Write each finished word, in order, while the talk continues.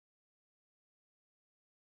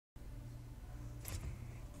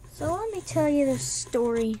So let me tell you the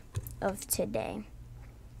story of today.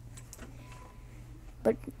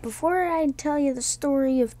 But before I tell you the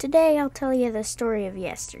story of today, I'll tell you the story of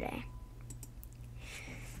yesterday.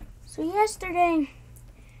 So yesterday,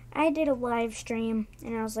 I did a live stream,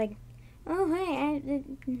 and I was like, oh, hey,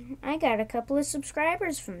 I got a couple of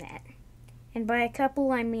subscribers from that. And by a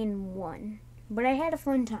couple, I mean one. But I had a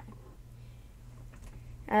fun time.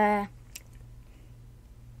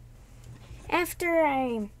 After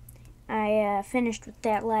I finished with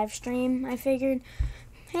that live stream, I figured,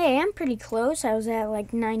 hey, I'm pretty close. I was at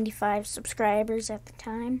like 95 subscribers at the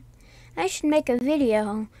time. I should make a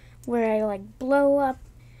video where I like blow up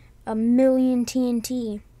 1,000,000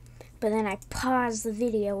 TNT, but then I pause the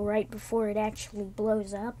video right before it actually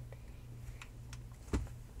blows up.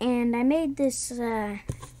 And I made this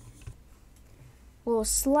little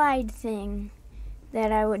slide thing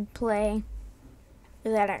that I would play,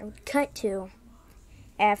 that I would cut to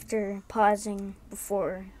after pausing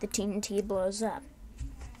before the TNT blows up.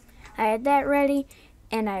 I had that ready,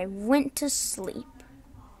 and I went to sleep.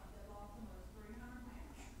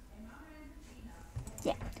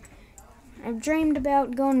 Yeah. I've dreamed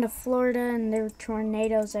about going to Florida, and there were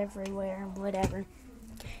tornadoes everywhere, whatever.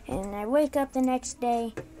 And I wake up the next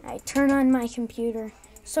day, I turn on my computer,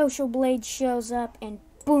 Social Blade shows up, and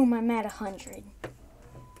boom, I'm at 100.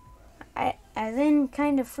 I then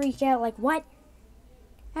kind of freak out, like, what?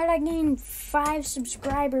 How'd I gain 5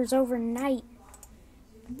 subscribers overnight?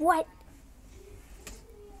 What?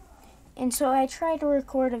 And so I tried to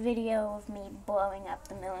record a video of me blowing up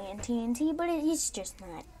the 1,000,000 TNT, but it's just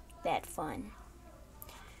not that fun.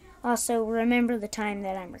 Also, remember the time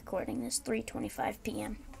that I'm recording this, 3:25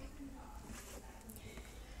 p.m.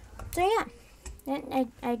 So yeah,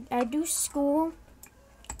 I do school,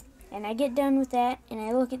 and I get done with that, and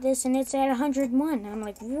I look at this, and it's at 101. I'm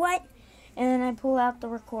like, what? And then I pull out the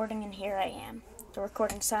recording, and here I am. The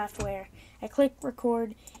recording software. I click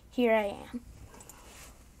record, here I am.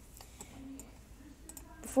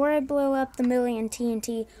 Before I blow up the 1,000,000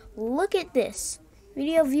 TNT, look at this.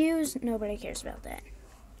 Video views, nobody cares about that.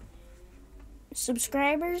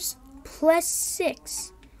 Subscribers,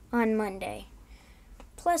 +6 on Monday.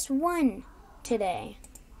 +1 today.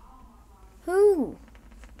 Who?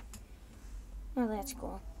 Oh, that's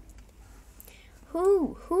cool.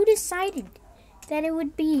 Who decided that it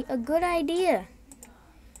would be a good idea?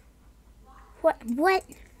 What?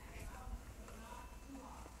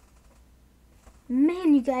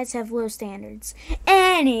 Man, you guys have low standards.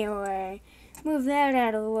 Anyway, move that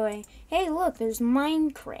out of the way. Hey, look, there's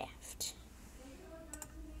Minecraft.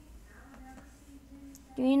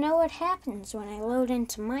 Do you know what happens when I load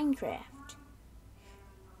into Minecraft?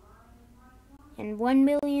 And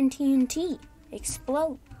 1,000,000 TNT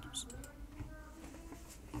explodes.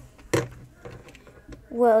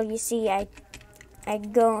 Well, you see, I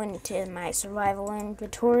go into my survival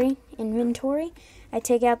inventory. I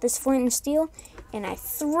take out this flint and steel, and I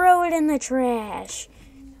throw it in the trash.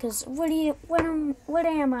 Cause what am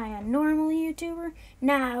I, a normal YouTuber?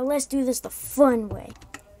 Nah, let's do this the fun way.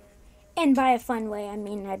 And by a fun way, I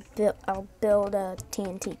mean I'll build a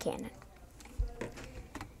TNT cannon.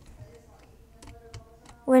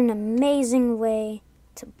 What an amazing way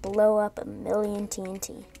to blow up 1,000,000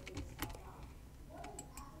 TNT.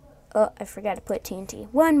 Oh, I forgot to put TNT.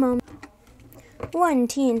 One moment. 1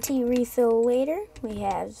 TNT refill later, we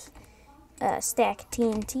have a stack of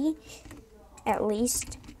TNT, at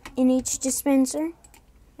least, in each dispenser.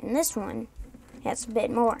 And this one has a bit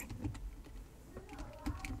more.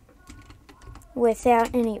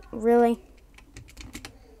 Without any, really?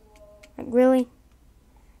 Like, really?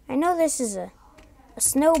 I know this is a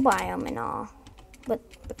snow biome and all, but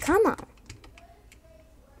come on.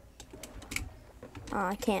 Oh,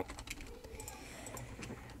 I can't.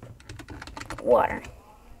 Water.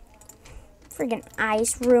 Friggin'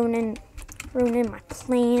 ice ruining my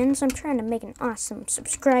plans. I'm trying to make an awesome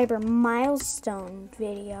subscriber milestone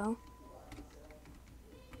video.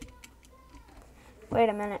 Wait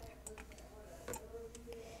a minute.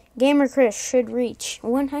 Gamer Chris should reach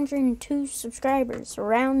 102 subscribers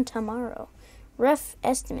around tomorrow. Rough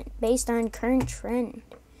estimate based on current trend.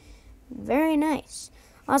 Very nice.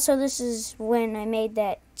 Also, this is when I made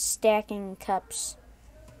that stacking cups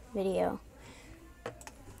video.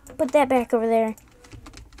 Put that back over there.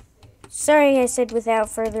 Sorry I said without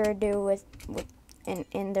further ado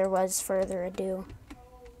and there was further ado.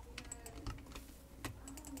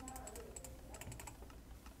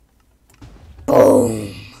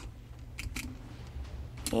 Boom!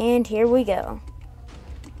 And here we go.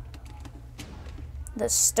 The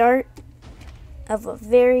start of a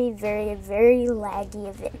very, very, very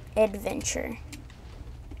laggy adventure.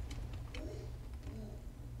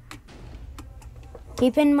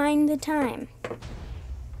 Keep in mind the time.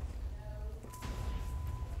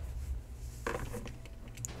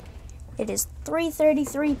 It is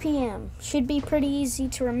 3:33 p.m. Should be pretty easy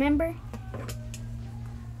to remember.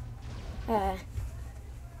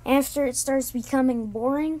 After it starts becoming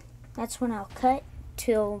boring, that's when I'll cut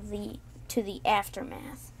to the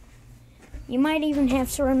aftermath. You might even have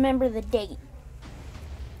to remember the date,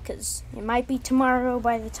 because it might be tomorrow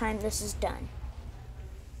by the time this is done.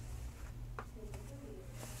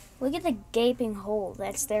 Look at the gaping hole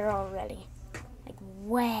that's there already. Like,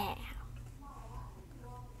 wow.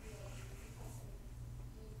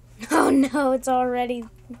 Oh no, it's already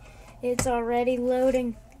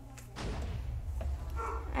loading.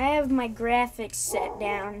 I have my graphics set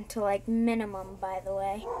down to like minimum, by the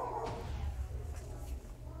way.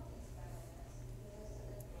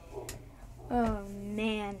 Oh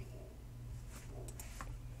man.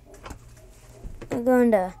 I'm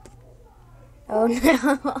going to, oh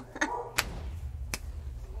no.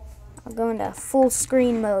 I'll go into full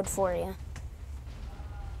screen mode for you.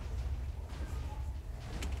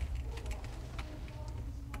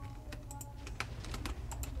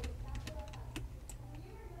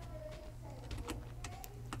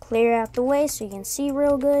 Clear out the way so you can see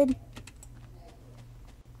real good.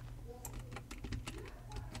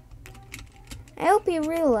 I hope you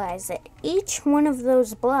realize that each one of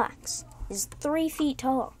those blocks is 3 feet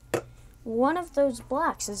tall. One of those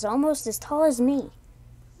blocks is almost as tall as me.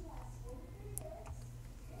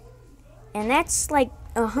 And that's like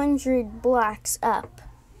 100 blocks up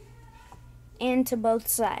and to both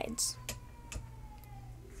sides.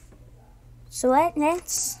 So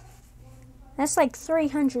that's like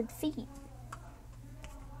 300 feet.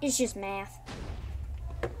 It's just math.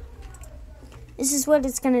 This is what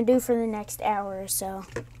it's going to do for the next hour or so.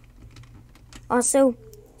 Also,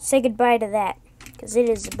 say goodbye to that, because it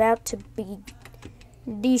is about to be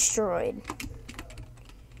destroyed.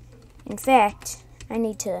 In fact, I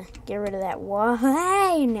need to get rid of that wall.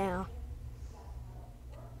 Hey, now.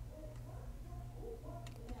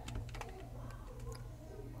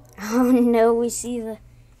 Oh no, we see the...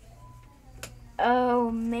 Oh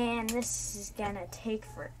man, this is gonna take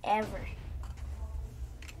forever.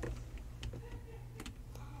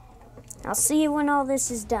 I'll see you when all this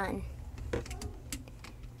is done.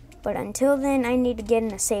 But until then, I need to get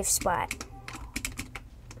in a safe spot.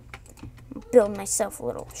 Build myself a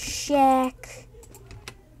little shack.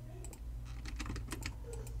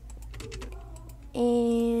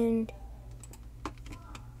 And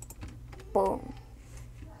boom.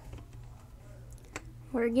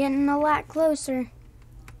 We're getting a lot closer.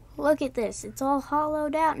 Look at this. It's all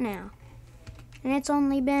hollowed out now. And it's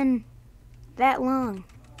only been that long.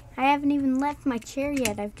 I haven't even left my chair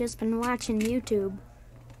yet. I've just been watching YouTube.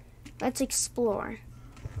 Let's explore.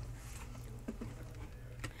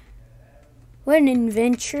 What an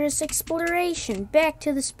adventurous exploration. Back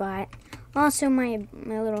to the spot. Also, my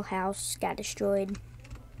little house got destroyed.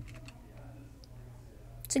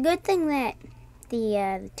 It's a good thing that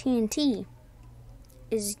the TNT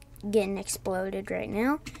is getting exploded right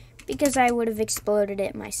now, because I would have exploded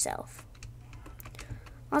it myself.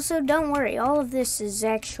 Also, don't worry, all of this is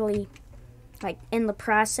actually like in the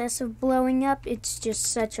process of blowing up. It's just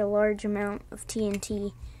such a large amount of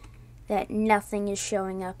TNT that nothing is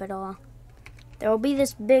showing up at all. There will be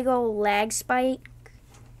this big old lag spike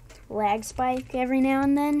every now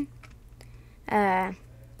and then.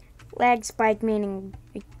 Lag spike meaning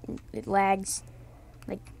it lags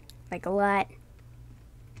like a lot.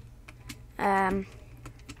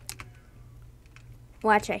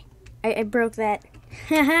 Watch, I broke that.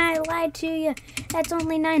 I lied to you. That's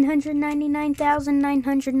only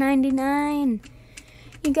 999,999.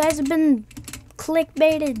 You guys have been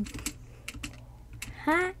clickbaited.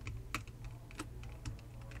 Huh?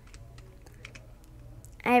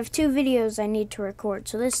 I have 2 videos I need to record,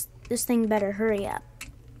 so this thing better hurry up.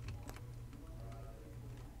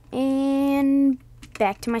 And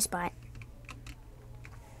back to my spot.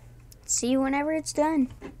 See you whenever it's done.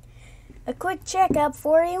 A quick checkup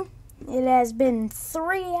for you. It has been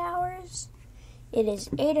 3 hours. It is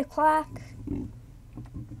 8 o'clock.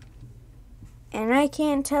 And I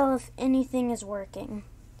can't tell if anything is working.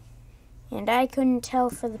 And I couldn't tell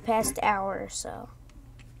for the past hour or so.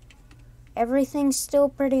 Everything's still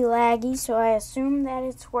pretty laggy, so I assume that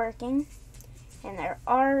it's working. And there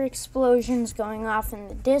are explosions going off in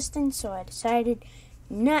the distance, so I decided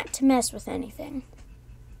not to mess with anything.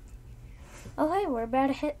 Oh hey, we're about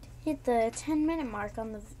to hit the 10-minute mark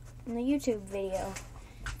on the YouTube video.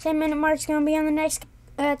 10-minute mark's gonna be on the next.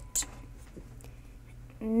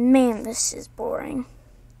 Man, this is boring.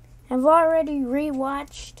 I've already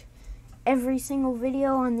rewatched every single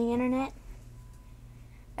video on the internet.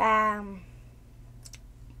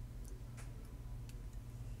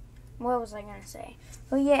 What was I gonna say?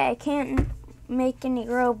 Oh yeah, I can't make any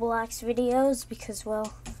Roblox videos because,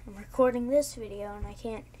 well, I'm recording this video and I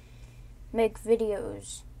can't make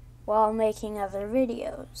videos while making other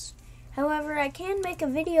videos. However, I can make a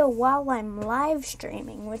video while I'm live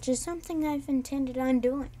streaming, which is something I've intended on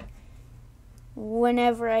doing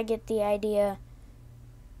whenever I get the idea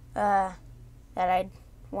that I'd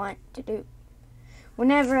want to do.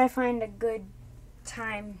 Whenever I find a good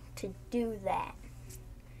time to do that.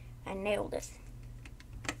 I nailed it.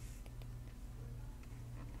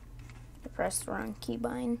 I pressed the wrong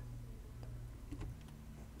keybind.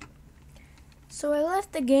 So I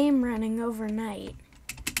left the game running overnight.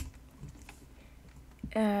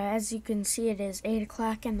 As you can see, it is 8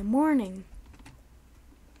 o'clock in the morning.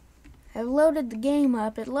 I loaded the game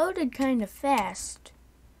up. It loaded kind of fast.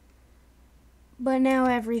 But now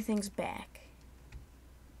everything's back.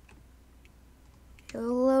 It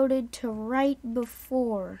loaded to right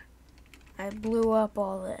before I blew up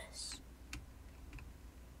all this.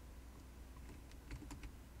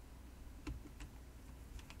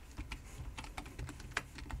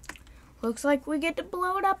 Looks like we get to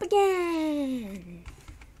blow it up again.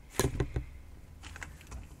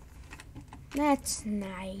 That's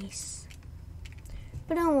nice.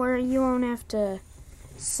 But don't worry, you won't have to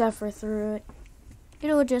suffer through it.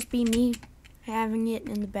 It'll just be me having it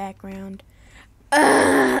in the background.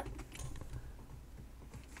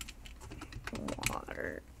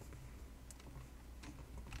 Water.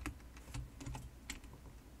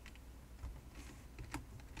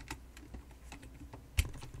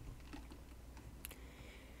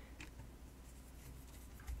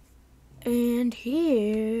 And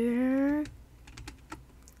here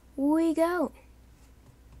we go.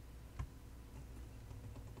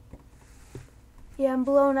 Yeah, I'm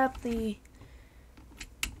blowing up the...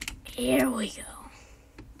 Here we go.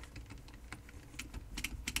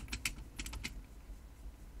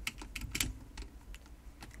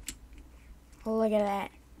 Oh, look at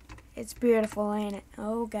that. It's beautiful, ain't it?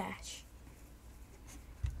 Oh, gosh.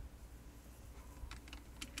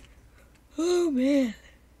 Oh, man.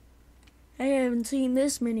 I haven't seen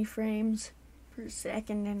this many frames per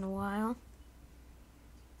second in a while.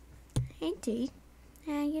 Hey, T.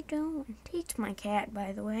 How you doing? Teach my cat,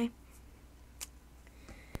 by the way.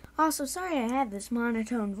 Also, sorry I have this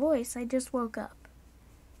monotone voice. I just woke up.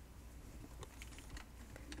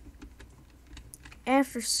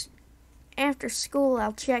 After school,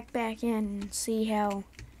 I'll check back in and see how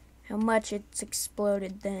much it's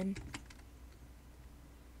exploded then.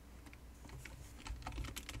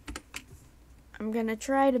 I'm gonna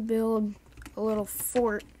try to build a little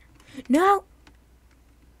fort. No!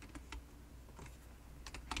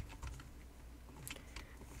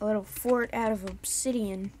 A little fort out of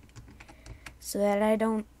obsidian so that I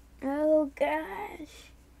don't... Oh,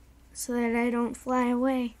 gosh. So that I don't fly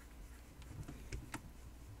away.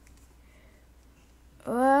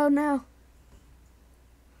 Oh no.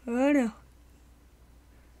 Oh no.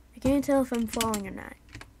 I can't tell if I'm falling or not.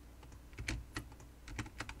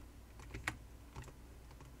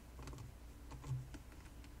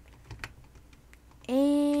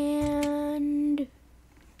 And...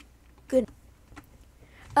 Good.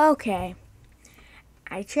 Okay.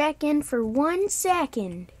 I check in for 1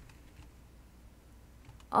 second.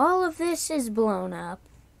 All of this is blown up.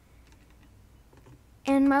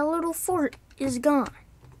 And my little fort is gone.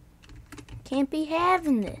 Can't be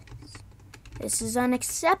having this. This is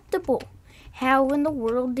unacceptable. How in the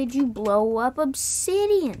world did you blow up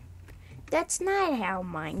obsidian? That's not how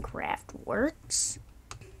Minecraft works.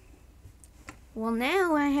 Well,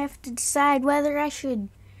 now I have to decide whether I should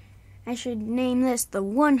name this the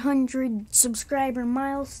 100 subscriber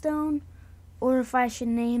milestone, or if I should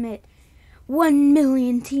name it 1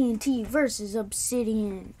 million TNT versus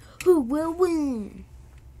obsidian. Who will win?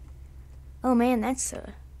 Oh man, that's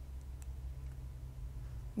a...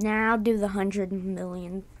 Nah, I'll do the 100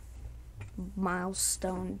 million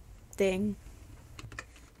milestone thing.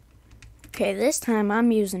 Okay, this time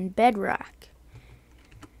I'm using bedrock.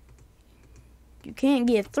 You can't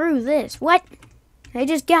get through this. What? I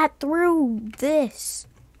just got through this.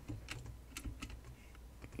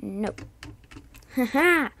 Nope.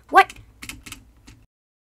 Haha. What?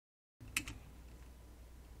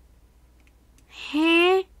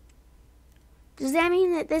 Huh? Does that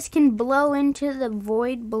mean that this can blow into the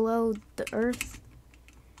void below the earth?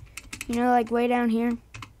 You know, like way down here?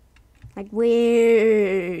 Like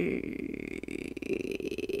way...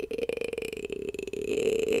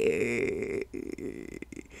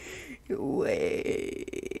 way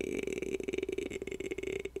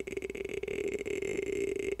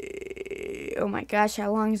my gosh,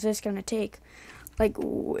 how long is this gonna take? Like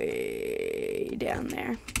way down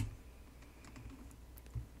there.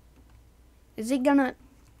 Is it gonna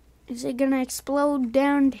explode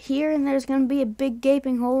down here and there's gonna be a big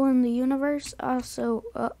gaping hole in the universe? Also,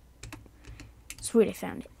 sweet, I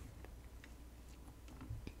found it.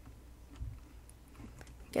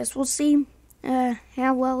 Guess we'll see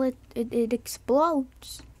how well it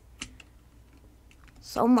explodes.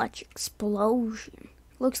 So much explosion.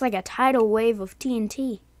 Looks like a tidal wave of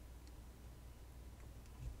TNT.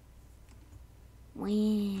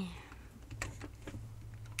 Wow.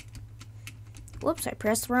 Whoops, I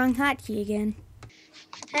pressed the wrong hotkey again.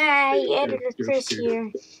 Hi, Editor Chris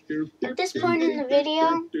here. At this point in the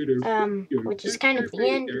video, which is kind of the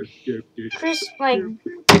end, Chris,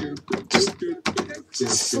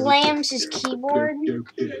 just slams his keyboard in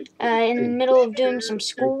the middle of doing some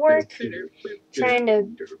schoolwork, trying to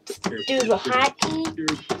do the hotkey,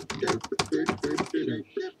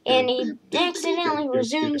 and he accidentally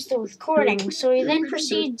resumes the recording, so he then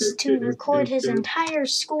proceeds to record his entire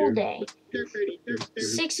school day.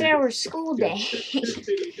 6-hour school day.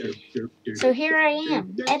 So here I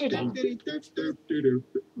am, editing.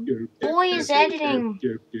 Boy, is editing.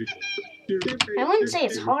 I wouldn't say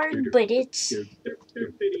it's hard, but it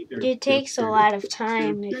takes a lot of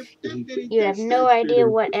time if you have no idea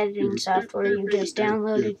what editing software you just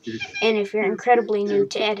downloaded, and if you're incredibly new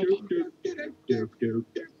to editing.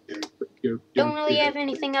 Don't really have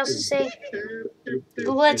anything else to say.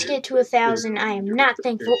 But let's get to 1,000. I am not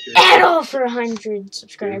thankful at all for 100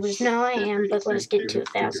 subscribers. No, I am, but let's get to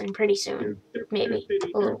 1,000 pretty soon. Maybe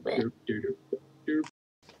a little bit.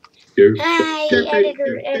 Hi,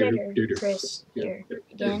 editor Chris here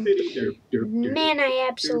again. Man, I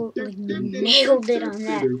absolutely nailed it on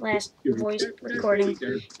that last voice recording.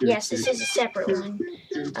 Yes, this is a separate one.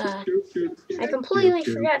 I completely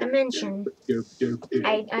forgot to mention, you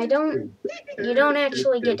don't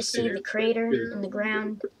actually get to see the crater in the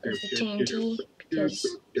ground of the TNT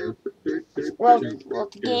because, well,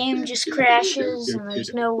 the game just crashes and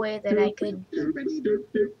there's no way that I could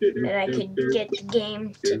get the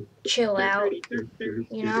game to chill out,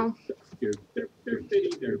 you know?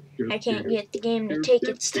 I can't get the game to take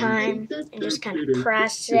its time and just kind of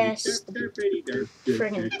process the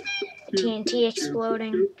friggin' TNT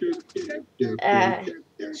exploding.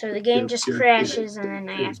 So the game just crashes and then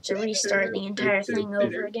I have to restart the entire thing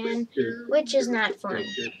over again, which is not fun.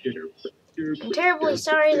 I'm terribly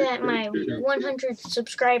sorry that my 100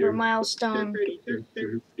 subscriber milestone,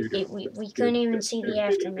 we couldn't even see the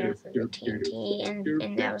aftermath of the TNT,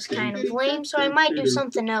 and that was kind of lame, so I might do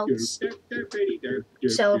something else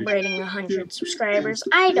celebrating 100 subscribers.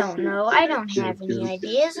 I don't know. I don't have any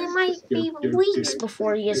ideas. It might be weeks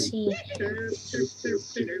before you see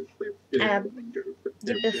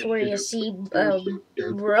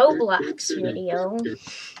Roblox video.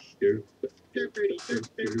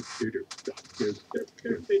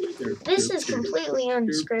 This is completely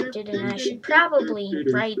unscripted and I should probably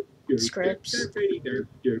write scripts.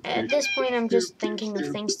 At this point I'm just thinking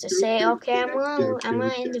of things to say. Okay, I'm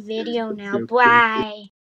gonna end the video now. Bye!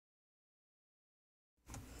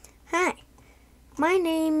 Hi, my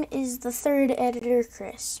name is the third editor,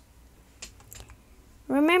 Chris.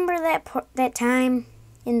 Remember that time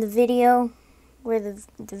in the video where the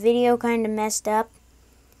video kind of messed up?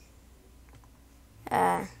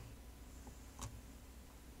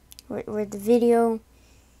 Where the video,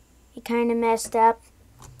 it kind of messed up,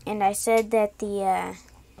 and I said that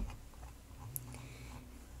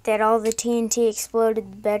that all the TNT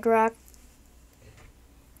exploded the bedrock.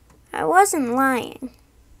 I wasn't lying.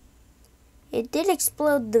 It did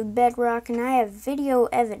explode the bedrock, and I have video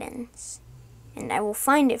evidence, and I will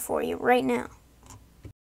find it for you right now.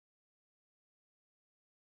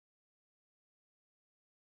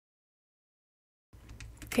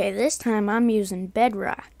 Okay, this time I'm using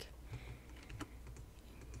bedrock.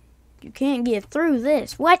 You can't get through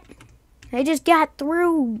this. What? I just got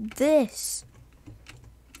through this.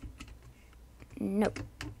 Nope.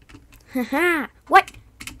 Haha. What?